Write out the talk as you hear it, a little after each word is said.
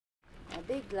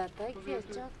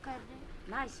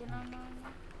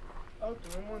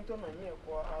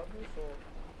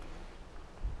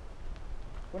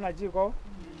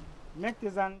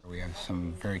We have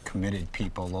some very committed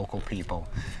people, local people,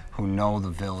 who know the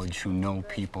village, who know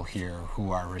people here,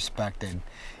 who are respected,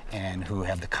 and who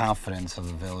have the confidence of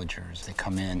the villagers. They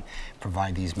come in,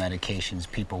 provide these medications,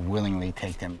 people willingly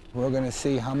take them. We're going to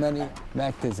see how many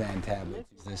Mectizan tablets.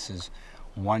 This is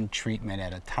one treatment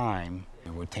at a time,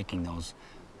 and we're taking those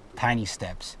tiny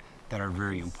steps that are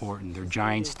very important. They're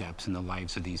giant steps in the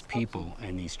lives of these people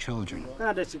and these children.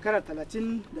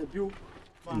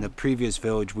 In the previous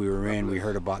village we were in, we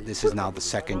heard about this is now the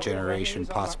second generation,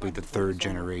 possibly the third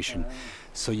generation.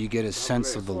 So you get a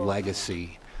sense of the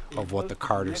legacy of what the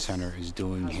Carter Center is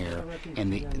doing here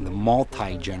and the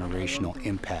multi-generational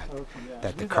impact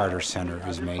that the Carter Center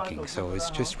is making. So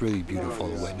it's just really beautiful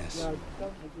to witness.